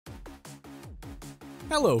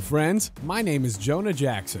Hello, friends. My name is Jonah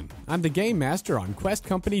Jackson. I'm the Game Master on Quest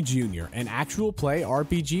Company Jr., an actual play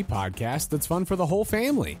RPG podcast that's fun for the whole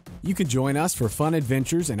family. You can join us for fun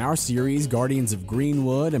adventures in our series Guardians of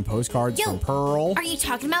Greenwood and Postcards from Pearl. Are you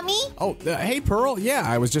talking about me? Oh, hey, Pearl. Yeah,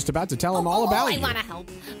 I was just about to tell him all about you. I want to help.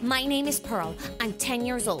 My name is Pearl. I'm 10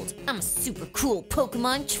 years old. I'm a super cool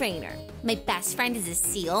Pokemon trainer. My best friend is a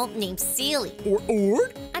seal named Sealy.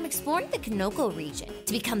 Or? I'm exploring the Kanoko region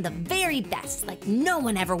to become the very best, like no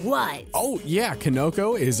one ever was. Oh, yeah,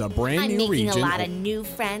 Kanoko is a brand new region. I'm making a lot of new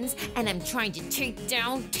friends, and I'm trying to take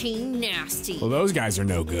down Team Nasty. Well, those guys are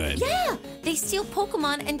no good. Yeah, they steal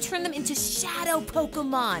Pokemon and turn them into shadow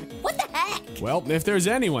Pokemon. What the heck? Well, if there's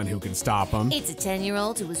anyone who can stop them. It's a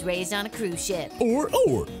 10-year-old who was raised on a cruise ship. Or.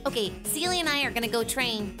 Okay, Sealy and I are gonna go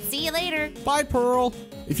train. See you later. Bye, Pearl.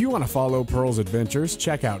 If you want to follow Pearl's adventures,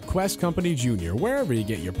 check out Quest Company Jr. wherever you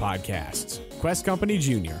get your podcasts. Quest Company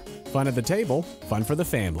Jr. Fun at the table, fun for the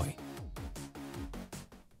family.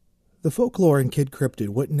 The folklore in Kid Cryptid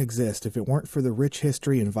wouldn't exist if it weren't for the rich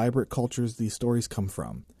history and vibrant cultures these stories come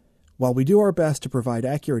from. While we do our best to provide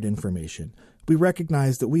accurate information, we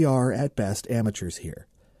recognize that we are, at best, amateurs here.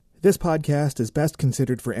 This podcast is best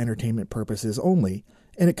considered for entertainment purposes only,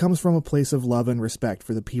 and it comes from a place of love and respect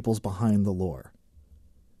for the peoples behind the lore.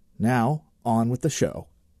 Now, on with the show.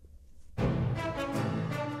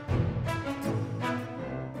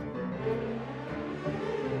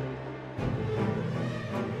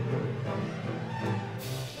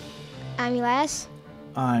 I'm Elias.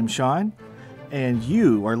 I'm Sean, and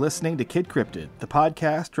you are listening to Kid Cryptid, the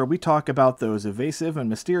podcast where we talk about those evasive and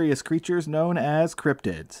mysterious creatures known as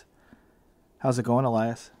cryptids. How's it going,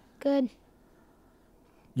 Elias? Good.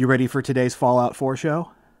 You ready for today's Fallout 4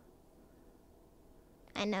 show?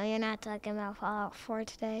 I know you're not talking about Fallout 4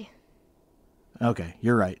 today. Okay,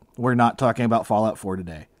 you're right. We're not talking about Fallout 4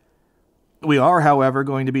 today. We are, however,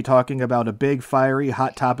 going to be talking about a big, fiery,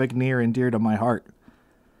 hot topic near and dear to my heart.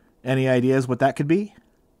 Any ideas what that could be?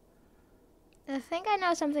 I think I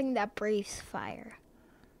know something that breathes fire.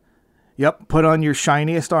 Yep, put on your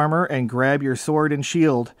shiniest armor and grab your sword and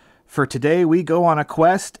shield, for today we go on a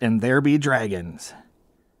quest and there be dragons.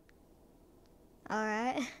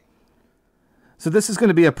 Alright. So this is going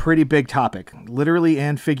to be a pretty big topic, literally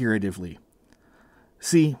and figuratively.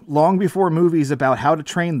 See, long before movies about how to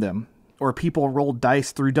train them, or people rolled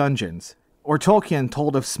dice through dungeons, or Tolkien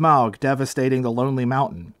told of Smaug devastating the Lonely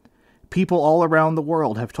Mountain, people all around the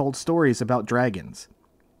world have told stories about dragons.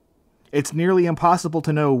 It's nearly impossible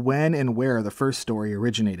to know when and where the first story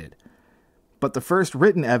originated, but the first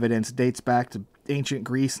written evidence dates back to ancient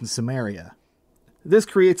Greece and Sumeria. This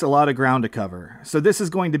creates a lot of ground to cover, so this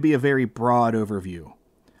is going to be a very broad overview.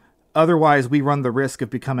 Otherwise, we run the risk of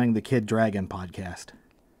becoming the Kid Dragon podcast.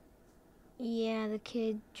 Yeah, the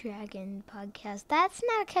Kid Dragon podcast. That's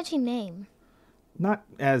not a catchy name. Not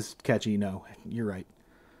as catchy, no. You're right.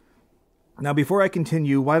 Now, before I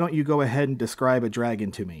continue, why don't you go ahead and describe a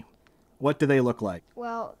dragon to me? What do they look like?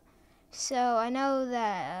 Well, so I know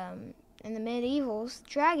that in the medievals,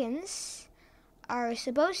 dragons are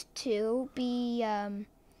supposed to be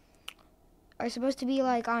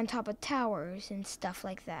like on top of towers and stuff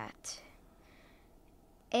like that.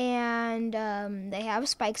 And they have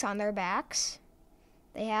spikes on their backs.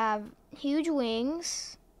 They have huge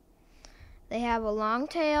wings. They have a long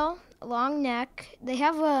tail, a long neck. They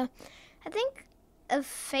have a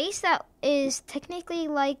face that is technically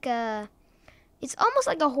like it's almost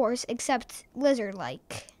like a horse except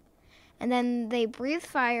lizard-like. And then they breathe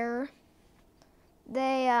fire.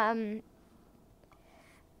 They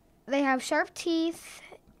have sharp teeth,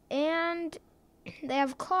 and they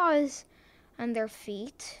have claws on their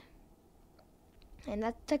feet. And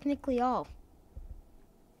that's technically all.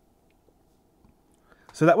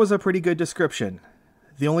 So that was a pretty good description.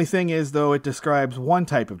 The only thing is, though, it describes one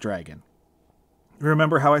type of dragon.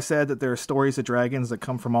 Remember how I said that there are stories of dragons that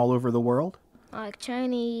come from all over the world? Like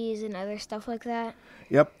Chinese and other stuff like that?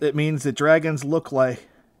 Yep, it means that dragons look like...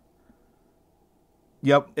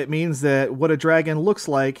 Yep, it means that what a dragon looks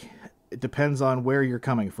like, it depends on where you're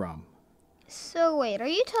coming from. So wait, are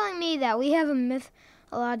you telling me that we have a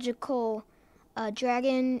mythological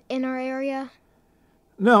dragon in our area?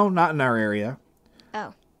 No, not in our area.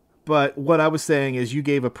 Oh. But what I was saying is you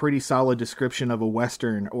gave a pretty solid description of a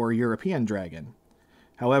Western or European dragon.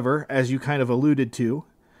 However, as you kind of alluded to,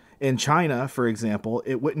 in China, for example,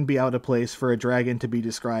 it wouldn't be out of place for a dragon to be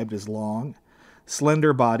described as long,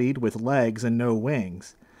 slender-bodied with legs and no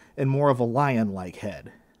wings, and more of a lion-like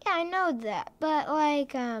head. Yeah, I know that, but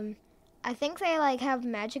I think they have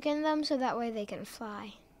magic in them so that way they can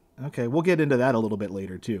fly. Okay, we'll get into that a little bit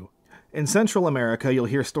later too. In Central America, you'll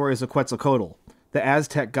hear stories of Quetzalcoatl, the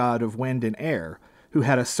Aztec god of wind and air, who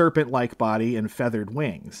had a serpent-like body and feathered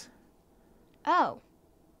wings. Oh.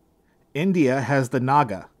 India has the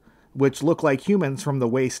Naga, which look like humans from the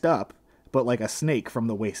waist up, but like a snake from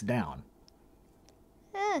the waist down.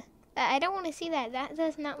 I don't want to see that. That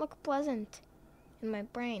does not look pleasant in my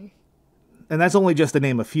brain. And that's only just to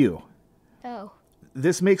name a few. Oh.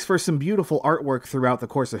 This makes for some beautiful artwork throughout the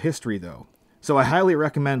course of history, though. So I highly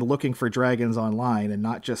recommend looking for dragons online and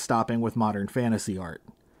not just stopping with modern fantasy art.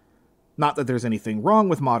 Not that there's anything wrong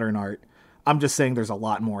with modern art, I'm just saying there's a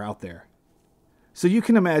lot more out there. So you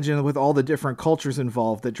can imagine with all the different cultures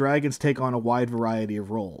involved that dragons take on a wide variety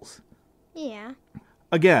of roles. Yeah.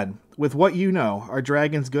 Again, with what you know, are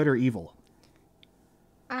dragons good or evil?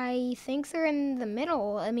 I think they're in the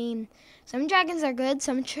middle. I mean, some dragons are good,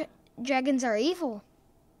 some dragons are evil.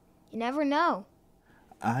 You never know.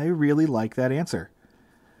 I really like that answer.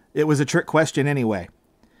 It was a trick question anyway,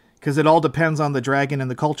 because it all depends on the dragon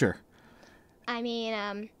and the culture. I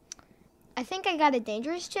mean, I think I got a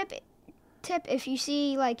dangerous tip. If you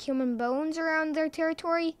see, like, human bones around their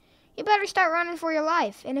territory, you better start running for your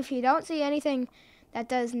life. And if you don't see anything that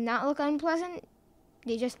does not look unpleasant,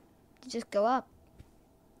 you just go up.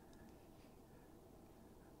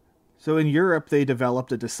 So in Europe, they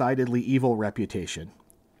developed a decidedly evil reputation.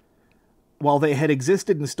 While they had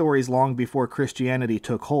existed in stories long before Christianity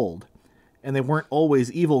took hold, and they weren't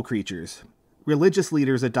always evil creatures, religious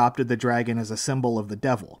leaders adopted the dragon as a symbol of the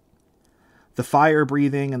devil. The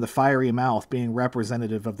fire-breathing and the fiery mouth being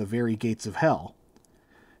representative of the very gates of hell.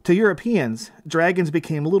 To Europeans, dragons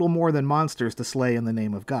became little more than monsters to slay in the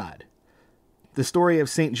name of God. The story of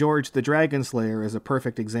St. George the Dragon Slayer is a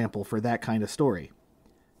perfect example for that kind of story.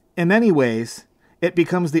 In many ways, it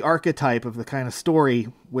becomes the archetype of the kind of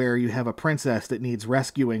story where you have a princess that needs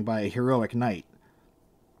rescuing by a heroic knight.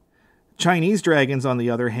 Chinese dragons, on the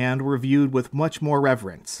other hand, were viewed with much more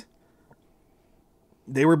reverence.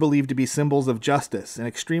 They were believed to be symbols of justice and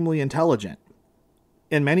extremely intelligent.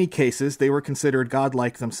 In many cases, they were considered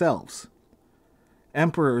godlike themselves.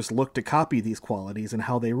 Emperors looked to copy these qualities in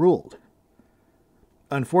how they ruled.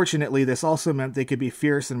 Unfortunately, this also meant they could be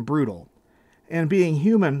fierce and brutal, and being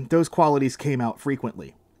human, those qualities came out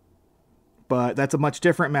frequently. But that's a much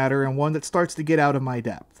different matter and one that starts to get out of my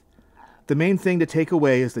depth. The main thing to take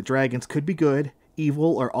away is that dragons could be good,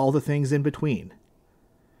 evil, or all the things in between.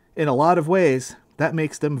 In a lot of ways, that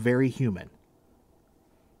makes them very human.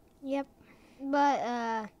 Yep.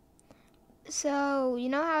 But, so, you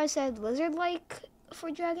know how I said lizard-like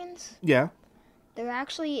for dragons? Yeah. There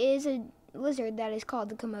actually is a lizard that is called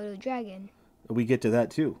the Komodo dragon. We get to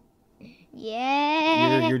that too.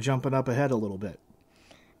 Yeah. You're jumping up ahead a little bit.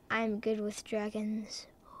 I'm good with dragons.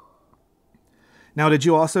 Now, did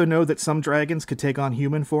you also know that some dragons could take on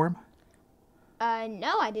human form?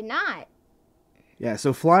 No, I did not. Yeah,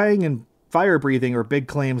 so flying and fire breathing are big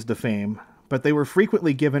claims to fame, but they were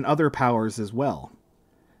frequently given other powers as well.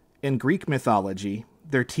 In Greek mythology,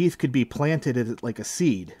 their teeth could be planted like a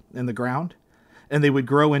seed in the ground, and they would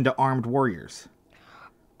grow into armed warriors.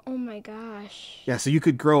 Oh my gosh. Yeah, so you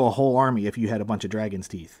could grow a whole army if you had a bunch of dragon's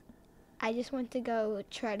teeth. I just want to go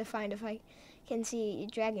try to find if I can see a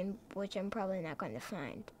dragon, which I'm probably not going to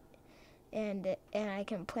find. And I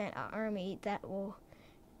can plant an army that will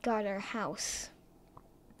guard our house.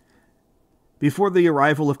 Before the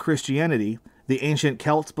arrival of Christianity, the ancient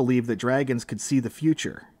Celts believed that dragons could see the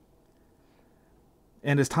future.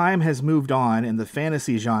 And as time has moved on and the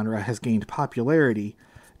fantasy genre has gained popularity,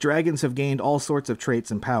 dragons have gained all sorts of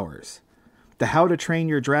traits and powers. The How to Train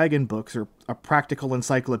Your Dragon books are a practical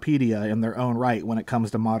encyclopedia in their own right when it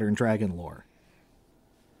comes to modern dragon lore.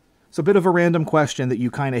 So a bit of a random question that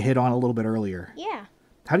you kind of hit on a little bit earlier. Yeah.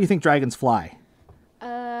 How do you think dragons fly?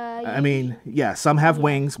 Some have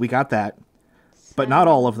wings, we got that. But not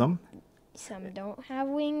all of them. Some don't have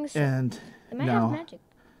wings. And they might have magic.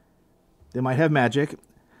 They might have magic.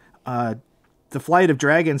 The Flight of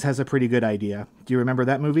Dragons has a pretty good idea. Do you remember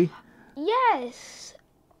that movie? Yes.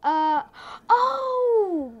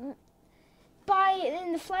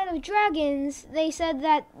 In the Flight of Dragons, they said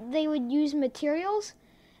that they would use materials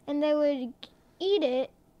and they would eat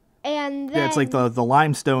it, and then... Yeah, it's like the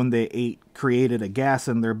limestone they ate created a gas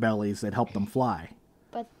in their bellies that helped them fly.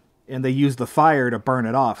 And they used the fire to burn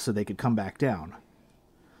it off so they could come back down.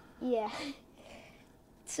 Yeah.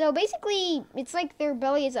 So basically, it's like their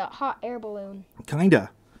belly is a hot air balloon.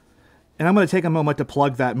 Kinda. And I'm going to take a moment to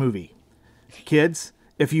plug that movie. Kids,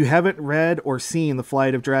 if you haven't read or seen The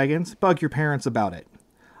Flight of Dragons, bug your parents about it.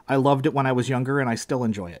 I loved it when I was younger, and I still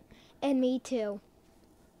enjoy it. And me too.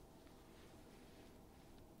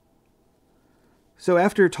 So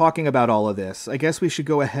after talking about all of this, I guess we should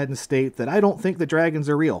go ahead and state that I don't think the dragons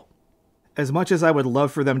are real. As much as I would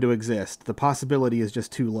love for them to exist, the possibility is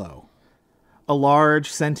just too low. A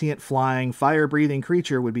large, sentient, flying, fire-breathing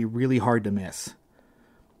creature would be really hard to miss.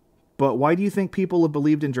 But why do you think people have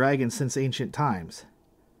believed in dragons since ancient times?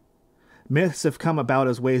 Myths have come about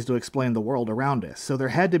as ways to explain the world around us, so there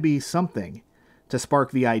had to be something to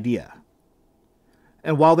spark the idea.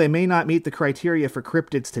 And while they may not meet the criteria for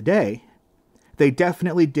cryptids today, they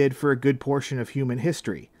definitely did for a good portion of human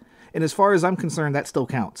history, and as far as I'm concerned, that still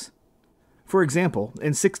counts. For example,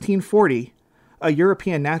 in 1640, a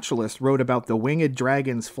European naturalist wrote about the winged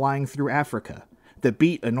dragons flying through Africa that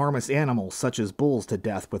beat enormous animals such as bulls to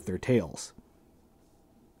death with their tails.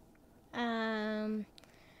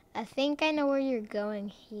 I think I know where you're going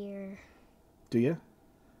here. Do you?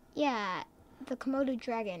 Yeah, the Komodo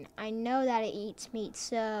dragon. I know that it eats meat,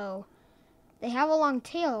 so they have a long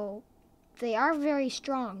tail. They are very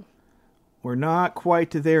strong. We're not quite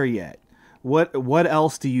there yet. What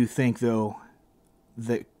else do you think, though,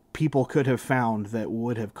 that people could have found that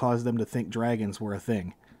would have caused them to think dragons were a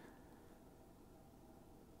thing?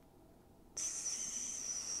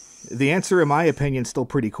 The answer, in my opinion, is still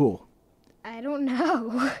pretty cool. I don't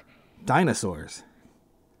know. Dinosaurs.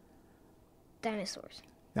 Dinosaurs.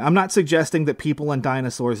 I'm not suggesting that people and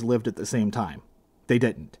dinosaurs lived at the same time. They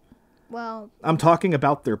didn't. Well, I'm talking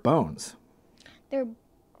about their bones. they're...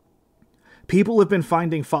 People have been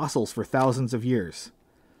finding fossils for thousands of years.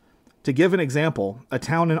 To give an example, a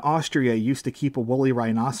town in Austria used to keep a woolly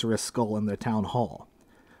rhinoceros skull in their town hall,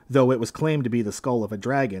 though it was claimed to be the skull of a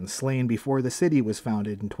dragon slain before the city was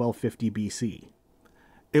founded in 1250 BC.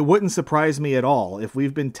 It wouldn't surprise me at all if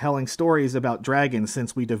we've been telling stories about dragons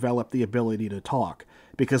since we developed the ability to talk,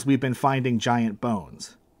 because we've been finding giant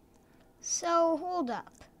bones. So, hold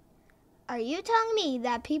up. Are you telling me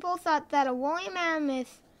that people thought that a woolly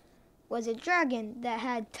mammoth was a dragon that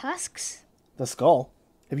had tusks? The skull?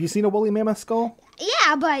 Have you seen a woolly mammoth skull?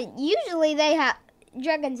 Yeah, but usually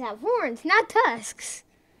dragons have horns, not tusks.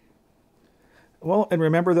 Well, and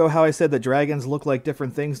remember, though, how I said that dragons look like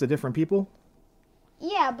different things to different people?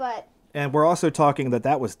 Yeah, but And we're also talking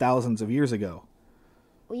that was thousands of years ago.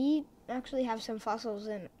 we actually have some fossils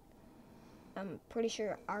in, I'm pretty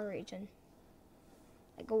sure, our region.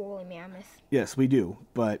 Like a woolly mammoth. Yes, we do,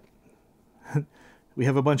 but we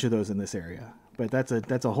have a bunch of those in this area. But that's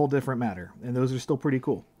a whole different matter, and those are still pretty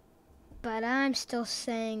cool. But I'm still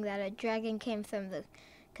saying that a dragon came from the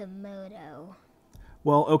Komodo.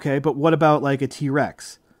 Well, okay, but what about like a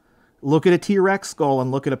T-Rex? Look at a T-Rex skull and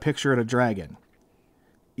look at a picture of a dragon.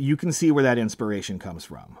 You can see where that inspiration comes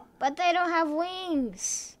from. But they don't have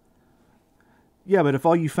wings. Yeah, but if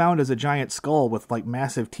all you found is a giant skull with like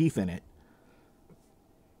massive teeth in it,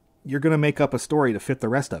 you're going to make up a story to fit the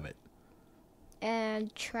rest of it.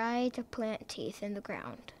 And try to plant teeth in the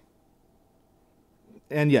ground.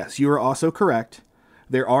 And yes, you are also correct.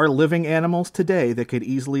 There are living animals today that could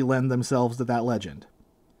easily lend themselves to that legend.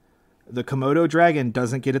 The Komodo dragon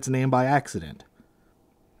doesn't get its name by accident.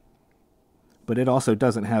 But it also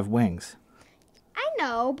doesn't have wings. I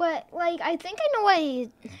know, but I think I know why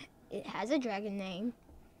it has a dragon name.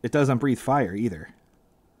 It doesn't breathe fire either.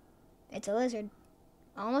 It's a lizard.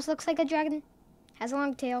 Almost looks like a dragon. Has a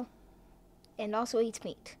long tail. And also eats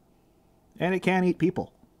meat. And it can eat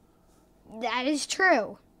people. That is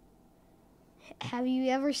true. Have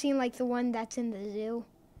you ever seen the one that's in the zoo?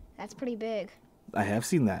 That's pretty big. I have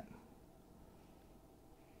seen that.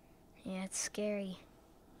 Yeah, it's scary.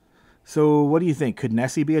 So what do you think? Could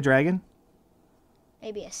Nessie be a dragon?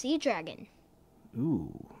 Maybe a sea dragon.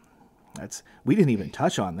 Ooh. We didn't even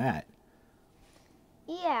touch on that.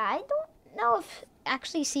 Yeah, I don't know if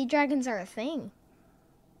actually sea dragons are a thing.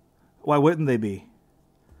 Why wouldn't they be?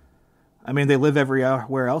 I mean, they live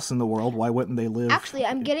everywhere else in the world. Why wouldn't they live? Actually,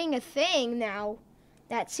 I'm getting a thing now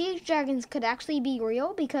that sea dragons could actually be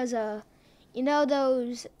real because, you know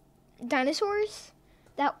those dinosaurs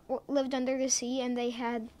that lived under the sea and they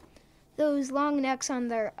had those long necks on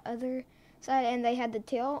their other side and they had the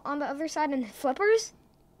tail on the other side and flippers?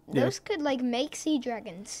 Yeah. Those could, make sea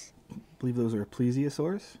dragons. I believe those are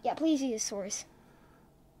plesiosaurs? Yeah, plesiosaurs.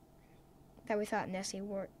 That we thought Nessie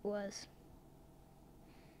was.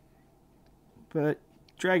 But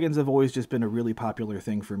dragons have always just been a really popular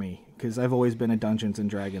thing for me, because I've always been a Dungeons &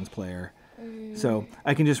 Dragons player. So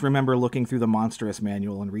I can just remember looking through the Monstrous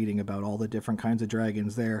Manual and reading about all the different kinds of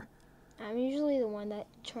dragons there. I'm usually the one that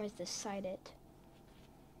tries to cite it.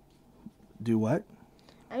 Do what?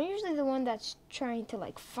 I'm usually the one that's trying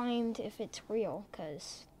to, find if it's real,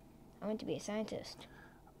 because I want to be a scientist.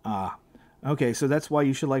 Okay, so that's why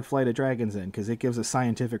you should like Flight of Dragons then, because it gives a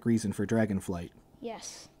scientific reason for dragon flight.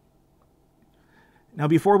 Yes. Now,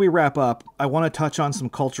 before we wrap up, I want to touch on some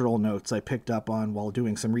cultural notes I picked up on while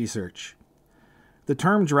doing some research. The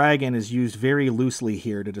term dragon is used very loosely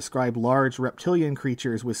here to describe large reptilian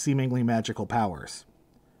creatures with seemingly magical powers.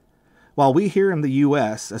 While we here in the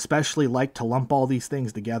US especially like to lump all these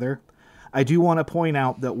things together, I do want to point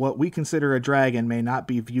out that what we consider a dragon may not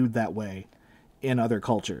be viewed that way in other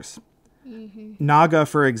cultures. Mm-hmm. Naga,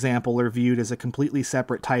 for example, are viewed as a completely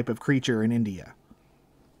separate type of creature in India.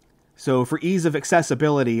 So for ease of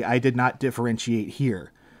accessibility, I did not differentiate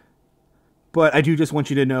here. But I do just want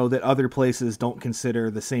you to know that other places don't consider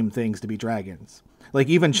the same things to be dragons. Like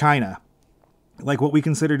even China, like what we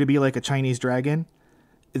consider to be like a Chinese dragon,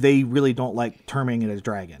 they really don't like terming it as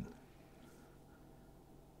dragon.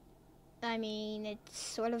 I mean, it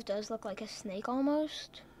sort of does look like a snake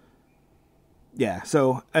almost. Yeah,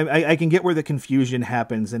 so I can get where the confusion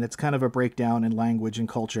happens, and it's kind of a breakdown in language and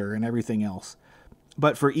culture and everything else.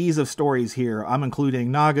 But for ease of stories here, I'm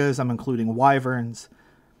including Nagas, I'm including wyverns,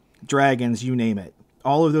 dragons, you name it.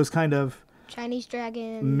 All of those kind of Chinese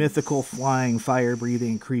dragons. mythical flying,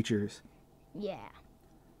 fire-breathing creatures. Yeah.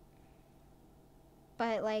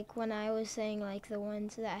 But, like, when I was saying, like, the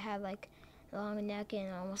ones that had, like, long neck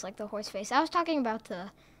and almost like the horse face, I was talking about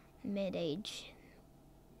the mid-age.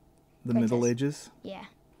 The Princess. Middle Ages? Yeah.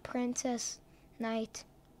 Princess, knight,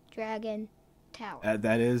 dragon, tower.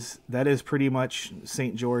 That is pretty much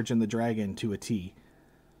St. George and the Dragon to a T.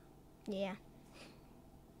 Yeah.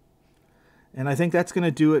 And I think that's going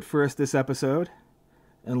to do it for us this episode.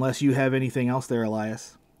 Unless you have anything else there,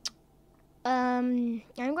 Elias. I'm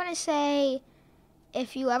going to say,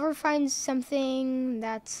 if you ever find something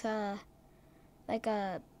that's, like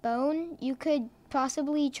a bone, you could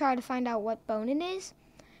possibly try to find out what bone it is.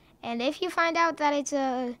 And if you find out that it's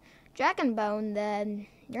a dragon bone, then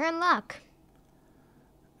you're in luck.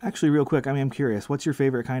 Actually, real quick, I'm curious. What's your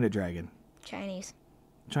favorite kind of dragon? Chinese.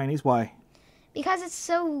 Chinese? Why? Because it's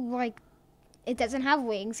so, like, it doesn't have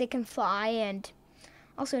wings, it can fly, and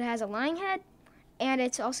also it has a lion head, and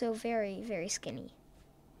it's also very, very skinny.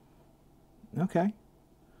 Okay.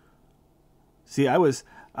 See, I was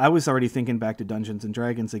already thinking back to Dungeons and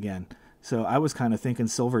Dragons again. So I was kind of thinking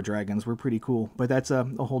silver dragons were pretty cool, but that's a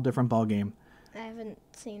whole different ballgame. I haven't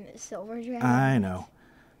seen the silver dragon. I know.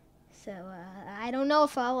 So, I don't know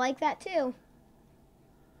if I'll like that too.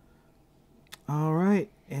 All right,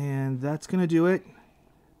 and that's going to do it.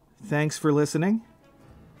 Thanks for listening.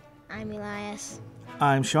 I'm Elias.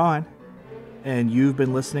 I'm Sean, and you've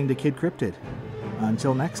been listening to Kid Cryptid.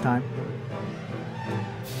 Until next time.